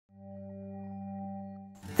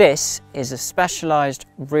This is a Specialized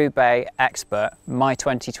Roubaix Expert, my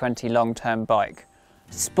 2020 long-term bike.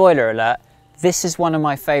 Spoiler alert, this is one of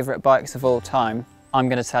my favourite bikes of all time. I'm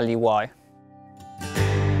going to tell you why.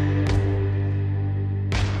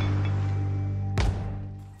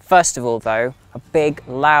 First of all though, a big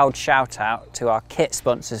loud shout out to our kit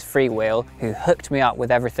sponsors Freewheel, who hooked me up with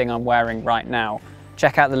everything I'm wearing right now.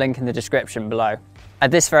 Check out the link in the description below. At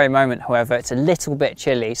this very moment, however, it's a little bit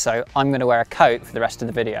chilly, so I'm going to wear a coat for the rest of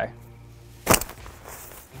the video.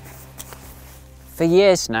 For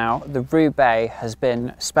years now, the Roubaix has been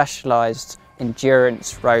a specialised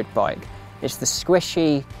endurance road bike. It's the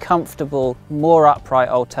squishy, comfortable, more upright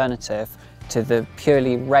alternative to the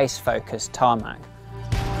purely race-focused Tarmac.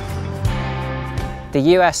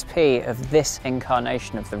 The USP of this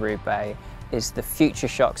incarnation of the Roubaix is the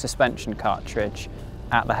FutureShock suspension cartridge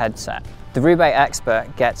at the headset. The Roubaix Expert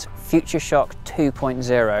gets FutureShock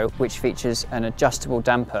 2.0, which features an adjustable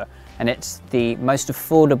damper, and it's the most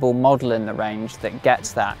affordable model in the range that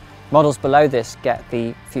gets that. Models below this get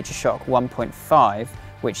the FutureShock 1.5,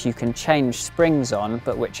 which you can change springs on,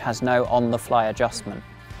 but which has no on-the-fly adjustment.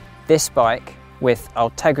 This bike, with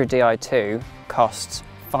Ultegra Di2, costs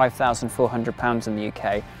 £5,400 in the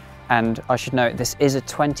UK, and I should note this is a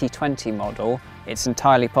 2020 model. It's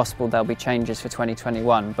entirely possible there'll be changes for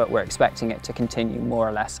 2021, but we're expecting it to continue more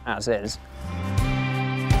or less as is.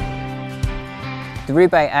 The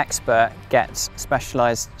Roubaix Expert gets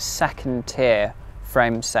Specialized second tier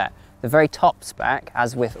frame set. The very top spec,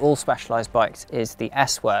 as with all Specialized bikes, is the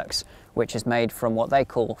S-Works, which is made from what they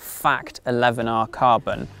call FACT 11R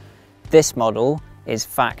carbon. This model is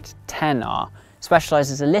FACT 10R.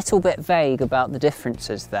 Specialized is a little bit vague about the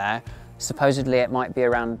differences there. Supposedly it might be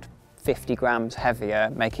around 50 grams heavier,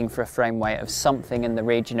 making for a frame weight of something in the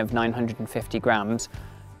region of 950 grams,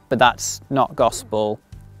 but that's not gospel.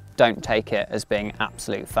 Don't take it as being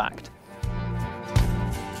absolute fact.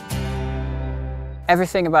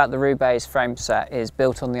 Everything about the Roubaix frame set is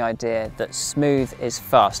built on the idea that smooth is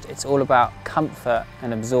fast. It's all about comfort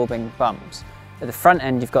and absorbing bumps. At the front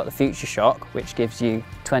end you've got the FutureShock, which gives you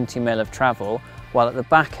 20 mil of travel, while at the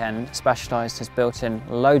back end Specialized has built in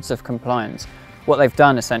loads of compliance. What they've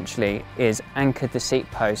done essentially is anchored the seat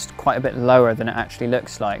post quite a bit lower than it actually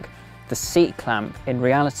looks like. The seat clamp in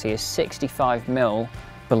reality is 65 mil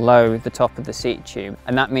below the top of the seat tube,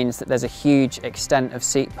 and that means that there's a huge extent of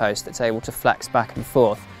seat post that's able to flex back and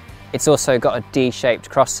forth. It's also got a D-shaped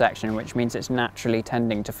cross section, which means it's naturally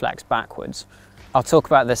tending to flex backwards. I'll talk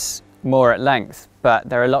about this more at length, but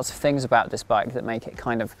there are lots of things about this bike that make it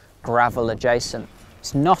kind of gravel adjacent.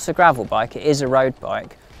 It's not a gravel bike, it is a road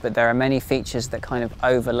bike, but there are many features that kind of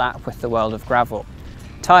overlap with the world of gravel.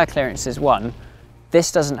 Tyre clearance is one.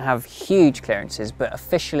 This doesn't have huge clearances, but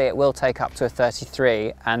officially it will take up to a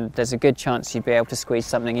 33, and there's a good chance you'd be able to squeeze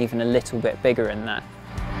something even a little bit bigger in there.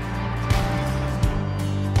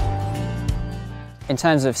 In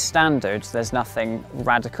terms of standards, there's nothing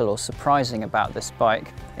radical or surprising about this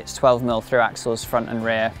bike. It's 12 mil through axles front and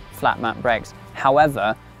rear, flat mat brakes.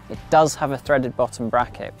 However, it does have a threaded bottom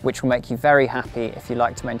bracket, which will make you very happy if you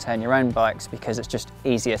like to maintain your own bikes because it's just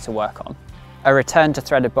easier to work on. A return to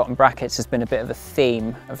threaded bottom brackets has been a bit of a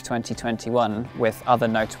theme of 2021, with other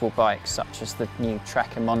notable bikes such as the new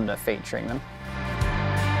Trek Emonda featuring them.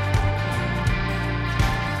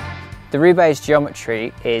 The Roubaix's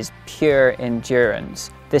geometry is pure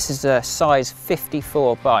endurance. This is a size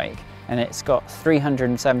 54 bike, and it's got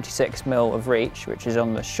 376 mil of reach, which is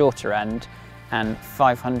on the shorter end, and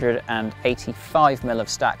 585 mil of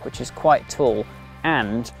stack, which is quite tall,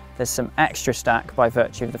 and there's some extra stack by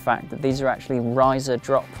virtue of the fact that these are actually riser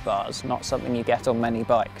drop bars, not something you get on many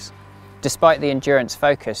bikes. Despite the endurance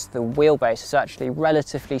focus, the wheelbase is actually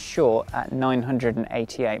relatively short at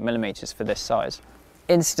 988 millimeters for this size.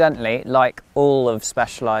 Incidentally, like all of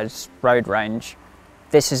Specialized's road range,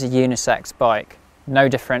 this is a unisex bike, no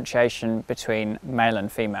differentiation between male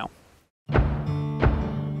and female.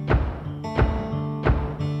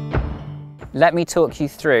 Let me talk you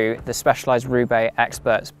through the Specialized Roubaix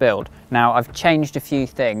Expert's build. Now, I've changed a few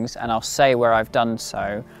things and I'll say where I've done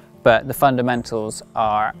so, but the fundamentals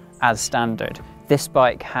are as standard. This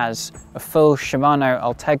bike has a full Shimano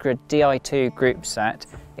Ultegra Di2 group set,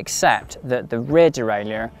 except that the rear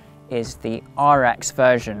derailleur is the RX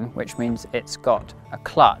version, which means it's got a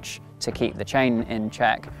clutch to keep the chain in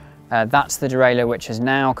check. That's the derailleur which has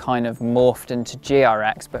now kind of morphed into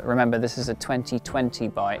GRX, but remember this is a 2020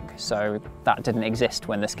 bike, so that didn't exist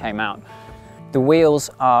when this came out. The wheels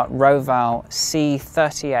are Roval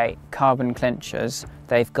C38 carbon clinchers.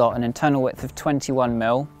 They've got an internal width of 21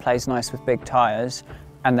 mil, plays nice with big tyres,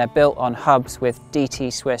 and they're built on hubs with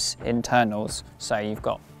DT Swiss internals, so you've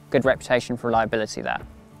got good reputation for reliability there.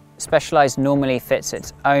 Specialized normally fits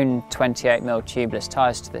its own 28mm tubeless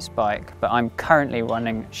tyres to this bike, but I'm currently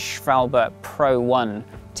running Schwalbe Pro 1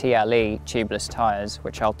 TLE tubeless tyres,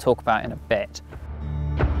 which I'll talk about in a bit.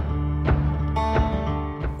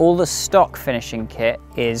 All the stock finishing kit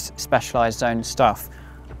is Specialized own stuff.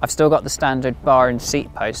 I've still got the standard bar and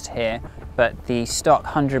seat post here, but the stock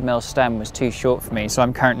 100mm stem was too short for me, so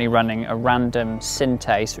I'm currently running a random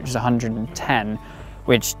Syntace, which is 110,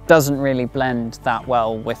 which doesn't really blend that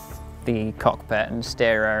well with the cockpit and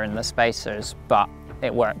steerer and the spacers, but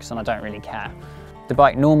it works and I don't really care. The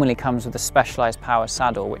bike normally comes with a Specialized power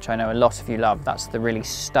saddle, which I know a lot of you love. That's the really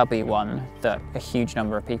stubby one that a huge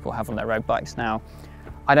number of people have on their road bikes now.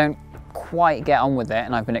 I don't quite get on with it,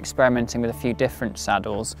 and I've been experimenting with a few different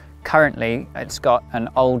saddles. Currently, it's got an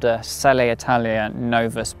older Selle Italia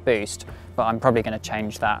Novus boost, but I'm probably going to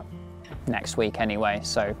change that next week anyway,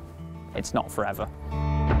 so it's not forever.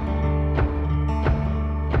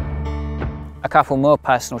 A couple more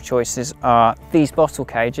personal choices are these bottle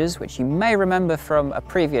cages, which you may remember from a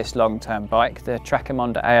previous long-term bike, the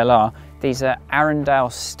Trekimonda ALR. These are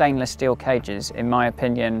Arundel stainless steel cages, in my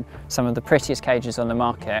opinion, some of the prettiest cages on the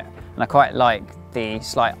market, and I quite like the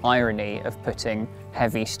slight irony of putting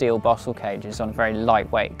heavy steel bottle cages on a very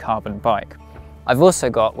lightweight carbon bike. I've also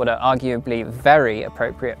got what are arguably very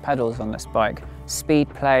appropriate pedals on this bike,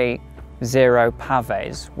 Speedplay Zero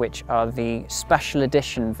Pavés, which are the special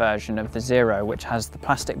edition version of the Zero, which has the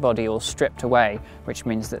plastic body all stripped away, which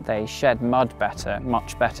means that they shed mud better,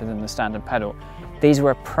 much better than the standard pedal. These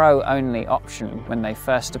were a pro-only option when they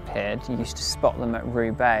first appeared. You used to spot them at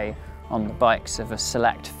Roubaix on the bikes of a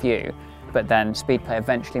select few, but then Speedplay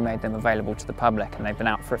eventually made them available to the public, and they've been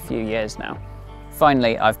out for a few years now.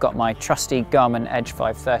 Finally, I've got my trusty Garmin Edge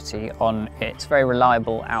 530 on its very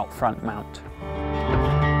reliable out front mount.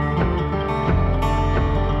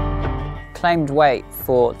 Claimed weight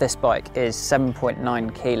for this bike is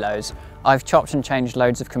 7.9 kilos. I've chopped and changed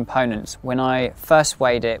loads of components. When I first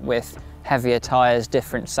weighed it with heavier tyres,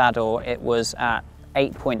 different saddle, it was at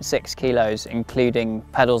 8.6 kilos, including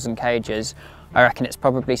pedals and cages. I reckon it's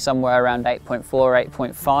probably somewhere around 8.4,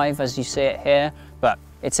 8.5 as you see it here, but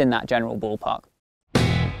it's in that general ballpark.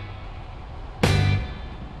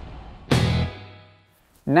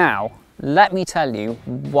 Now, let me tell you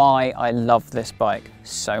why I love this bike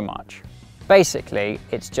so much. Basically,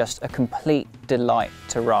 it's just a complete delight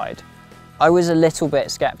to ride. I was a little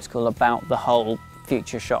bit skeptical about the whole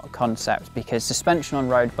Future Shock concept because suspension on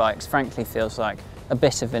road bikes frankly feels like a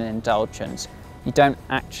bit of an indulgence. You don't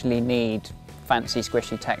actually need fancy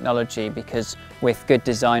squishy technology because with good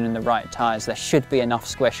design and the right tyres there should be enough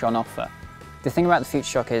squish on offer. The thing about the Future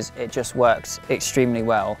Shock is it just works extremely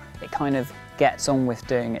well. It kind of gets on with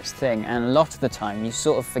doing its thing, and a lot of the time you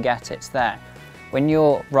sort of forget it's there. When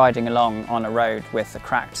you're riding along on a road with a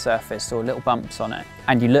cracked surface or little bumps on it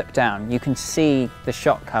and you look down, you can see the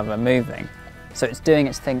shock cover moving. So it's doing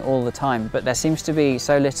its thing all the time, but there seems to be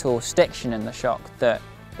so little stiction in the shock that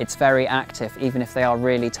it's very active even if they are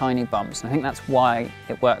really tiny bumps, and I think that's why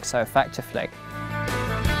it works so effectively.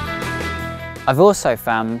 I've also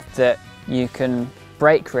found that you can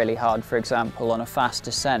brake really hard, for example, on a fast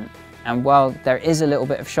descent. And while there is a little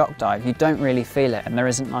bit of shock dive, you don't really feel it, and there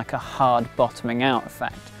isn't like a hard bottoming out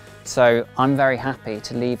effect. So I'm very happy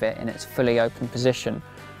to leave it in its fully open position.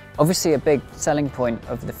 Obviously a big selling point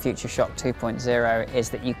of the Future Shock 2.0 is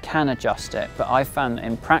that you can adjust it, but I found that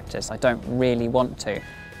in practice I don't really want to.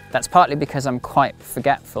 That's partly because I'm quite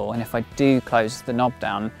forgetful, and if I do close the knob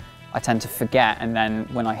down, I tend to forget, and then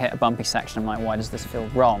when I hit a bumpy section I'm like, why does this feel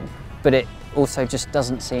wrong? But it also just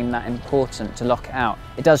doesn't seem that important to lock it out.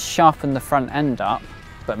 It does sharpen the front end up,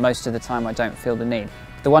 but most of the time I don't feel the need.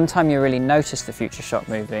 The one time you really notice the Future Shock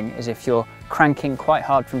moving is if you're cranking quite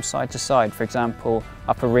hard from side to side, for example,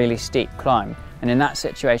 up a really steep climb. And in that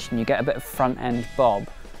situation, you get a bit of front end bob.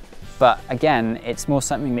 But again, it's more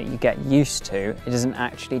something that you get used to. It doesn't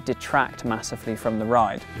actually detract massively from the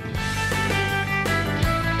ride.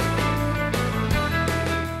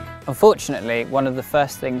 Unfortunately, one of the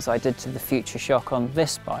first things I did to the Future Shock on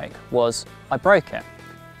this bike was I broke it.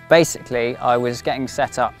 Basically, I was getting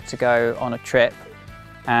set up to go on a trip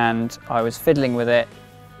and I was fiddling with it,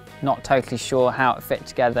 not totally sure how it fit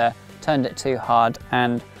together, turned it too hard,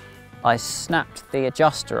 and I snapped the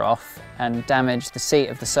adjuster off and damaged the seat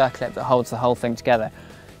of the circlip that holds the whole thing together.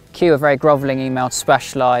 Cue a very grovelling email to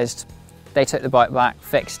Specialized. They took the bike back,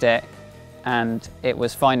 fixed it, and it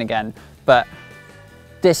was fine again. But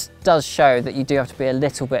this does show that you do have to be a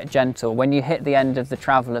little bit gentle. When you hit the end of the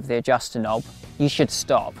travel of the adjuster knob, you should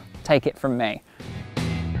stop. Take it from me.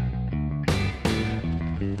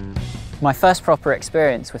 My first proper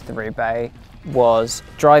experience with the Roubaix was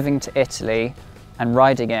driving to Italy and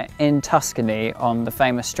riding it in Tuscany on the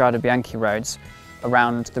famous Strade Bianche roads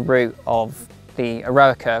around the route of the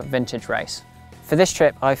Eroica vintage race. For this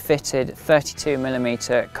trip I fitted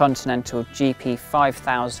 32mm Continental GP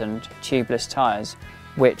 5000 tubeless tyres,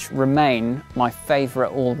 which remain my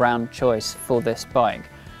favourite all-round choice for this bike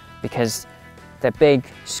because they're big,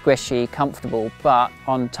 squishy, comfortable, but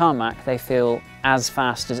on tarmac they feel as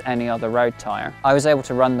fast as any other road tyre. I was able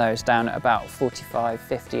to run those down at about 45,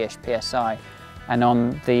 50-ish PSI, and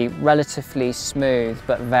on the relatively smooth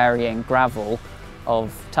but varying gravel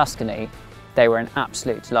of Tuscany, they were an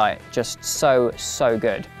absolute delight, just so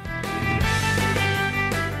good.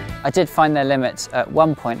 I did find their limits at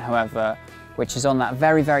one point, however, which is on that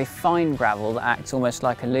very fine gravel that acts almost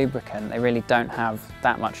like a lubricant. They really don't have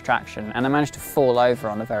that much traction, and I managed to fall over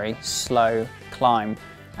on a very slow climb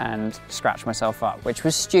and scratch myself up, which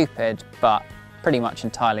was stupid, but pretty much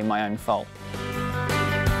entirely my own fault.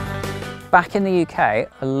 Back in the UK,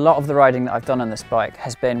 a lot of the riding that I've done on this bike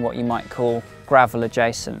has been what you might call gravel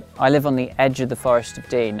adjacent. I live on the edge of the Forest of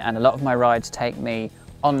Dean, and a lot of my rides take me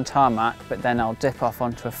on tarmac, but then I'll dip off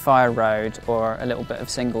onto a fire road or a little bit of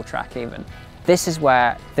single track even. This is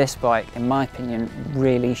where this bike, in my opinion,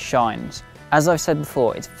 really shines. As I've said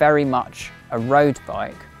before, it's very much a road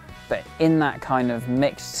bike, but in that kind of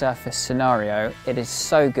mixed surface scenario, it is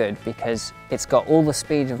so good because it's got all the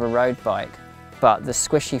speed of a road bike, but the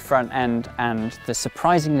squishy front end and the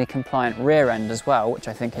surprisingly compliant rear end as well, which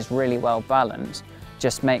I think is really well balanced,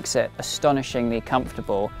 just makes it astonishingly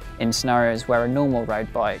comfortable in scenarios where a normal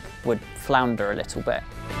road bike would flounder a little bit.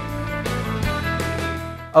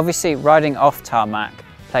 Obviously, riding off tarmac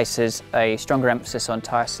places a stronger emphasis on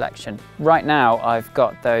tyre selection. Right now, I've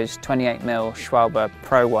got those 28mm Schwalbe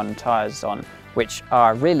Pro 1 tyres on, which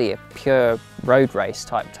are really a pure road race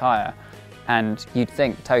type tyre, and you'd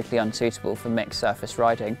think totally unsuitable for mixed surface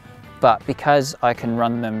riding. But because I can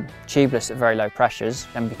run them tubeless at very low pressures,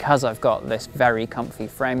 and because I've got this very comfy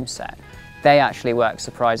frame set, they actually work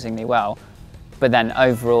surprisingly well. But then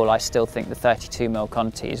overall, I still think the 32mm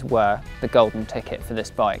Contis were the golden ticket for this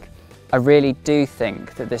bike. I really do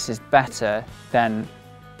think that this is better than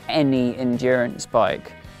any endurance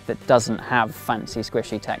bike that doesn't have fancy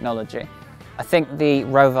squishy technology. I think the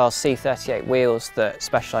Roval C38 wheels that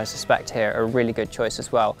Specialized Expect here are a really good choice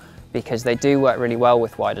as well, because they do work really well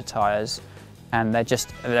with wider tyres, and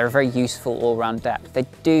they're a very useful all-round depth. They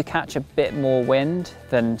do catch a bit more wind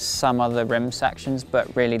than some other rim sections,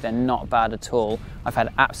 but really they're not bad at all. I've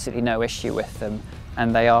had absolutely no issue with them,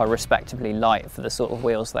 and they are respectably light for the sort of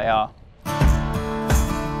wheels they are.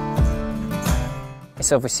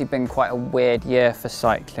 It's obviously been quite a weird year for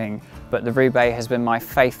cycling, but the Roubaix has been my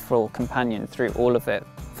faithful companion through all of it.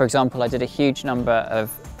 For example, I did a huge number of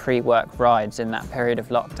pre-work rides in that period of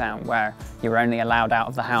lockdown where you were only allowed out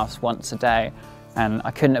of the house once a day, and I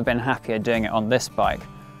couldn't have been happier doing it on this bike.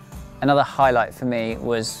 Another highlight for me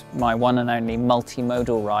was my one and only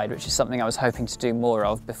multimodal ride, which is something I was hoping to do more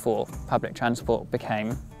of before public transport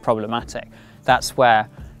became problematic. That's where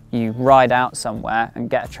you ride out somewhere and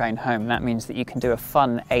get a train home. That means that you can do a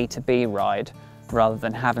fun A to B ride rather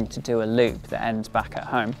than having to do a loop that ends back at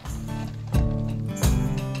home.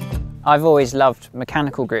 I've always loved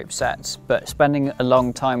mechanical group sets, but spending a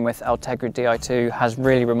long time with Ultegra Di2 has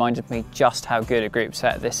really reminded me just how good a group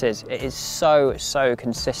set this is. It is so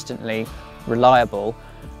consistently reliable.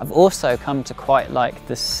 I've also come to quite like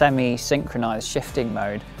the semi-synchronized shifting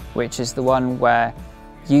mode, which is the one where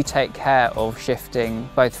you take care of shifting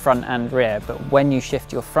both front and rear, but when you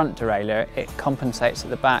shift your front derailleur, it compensates at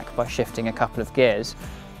the back by shifting a couple of gears,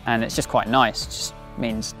 and it's just quite nice. It just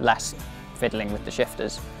means less fiddling with the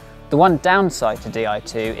shifters. The one downside to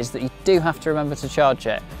Di2 is that you do have to remember to charge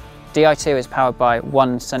it. Di2 is powered by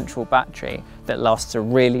one central battery that lasts a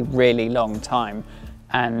really long time,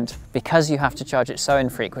 and because you have to charge it so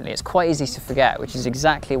infrequently, it's quite easy to forget, which is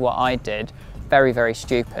exactly what I did. Very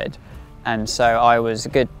stupid. And so I was a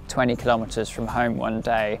good 20 kilometers from home one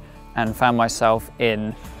day and found myself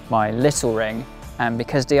in my little ring, and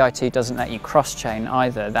because Di2 doesn't let you cross-chain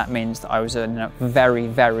either, that means that I was in a very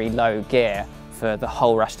low gear for the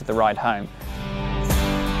whole rest of the ride home.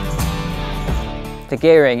 The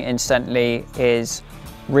gearing, incidentally, is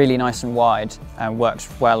really nice and wide and works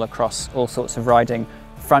well across all sorts of riding.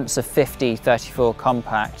 Front's a 50-34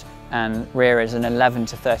 compact and rear is an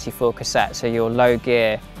 11-34 cassette, so your low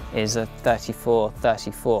gear is a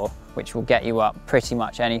 34-34, which will get you up pretty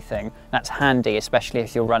much anything. That's handy, especially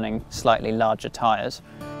if you're running slightly larger tyres.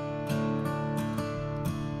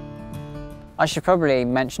 I should probably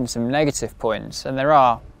mention some negative points, and there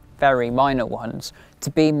are very minor ones. To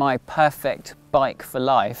be my perfect bike for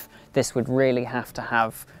life, this would really have to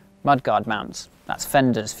have mudguard mounts. That's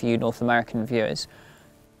fenders for you North American viewers.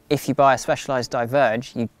 If you buy a Specialized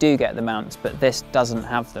Diverge, you do get the mounts, but this doesn't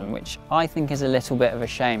have them, which I think is a little bit of a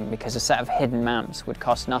shame, because a set of hidden mounts would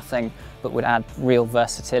cost nothing, but would add real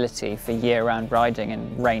versatility for year-round riding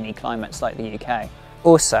in rainy climates like the UK.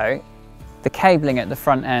 Also, the cabling at the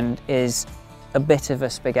front end is a bit of a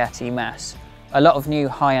spaghetti mess. A lot of new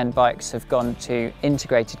high-end bikes have gone to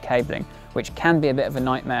integrated cabling, which can be a bit of a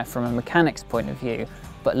nightmare from a mechanic's point of view,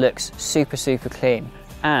 but looks super clean.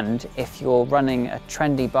 And if you're running a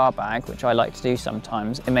trendy bar bag, which I like to do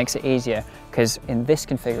sometimes, it makes it easier, because in this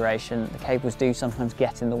configuration, the cables do sometimes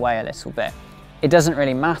get in the way a little bit. It doesn't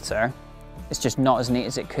really matter, it's just not as neat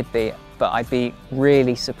as it could be, but I'd be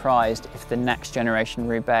really surprised if the next generation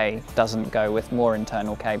Roubaix doesn't go with more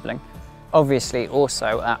internal cabling. Obviously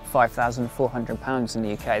also at £5,400 in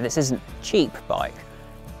the UK, this isn't a cheap bike,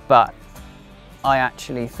 but I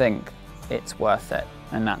actually think it's worth it,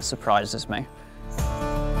 and that surprises me.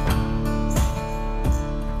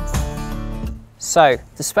 So,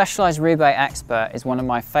 the Specialized Roubaix Expert is one of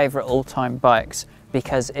my favourite all-time bikes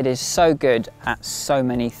because it is so good at so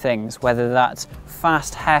many things, whether that's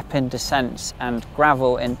fast hairpin descents and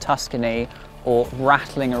gravel in Tuscany or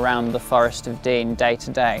rattling around the Forest of Dean day to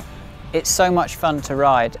day. It's so much fun to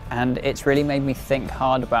ride, and it's really made me think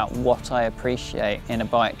hard about what I appreciate in a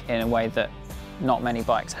bike in a way that not many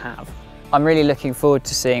bikes have. I'm really looking forward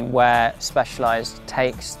to seeing where Specialized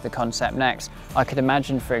takes the concept next. I could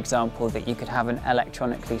imagine, for example, that you could have an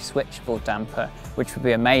electronically switchable damper, which would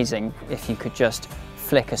be amazing if you could just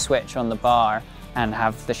flick a switch on the bar and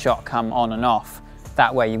have the shock come on and off.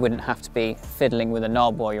 That way you wouldn't have to be fiddling with a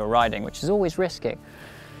knob while you're riding, which is always risky.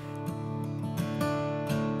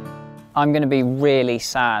 I'm going to be really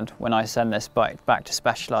sad when I send this bike back to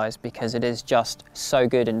Specialized, because it is just so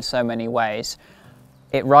good in so many ways.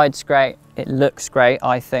 It rides great, it looks great,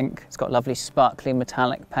 I think. It's got lovely sparkly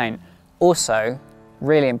metallic paint. Also,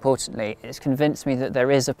 really importantly, it's convinced me that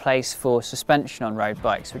there is a place for suspension on road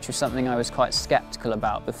bikes, which was something I was quite sceptical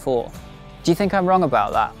about before. Do you think I'm wrong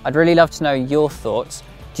about that? I'd really love to know your thoughts.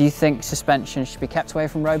 Do you think suspension should be kept away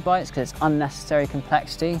from road bikes because it's unnecessary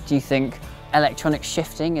complexity? Do you think electronic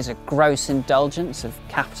shifting is a gross indulgence of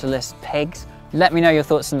capitalist pigs? Let me know your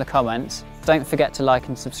thoughts in the comments. Don't forget to like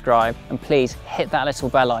and subscribe, and please hit that little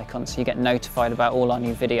bell icon so you get notified about all our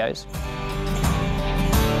new videos.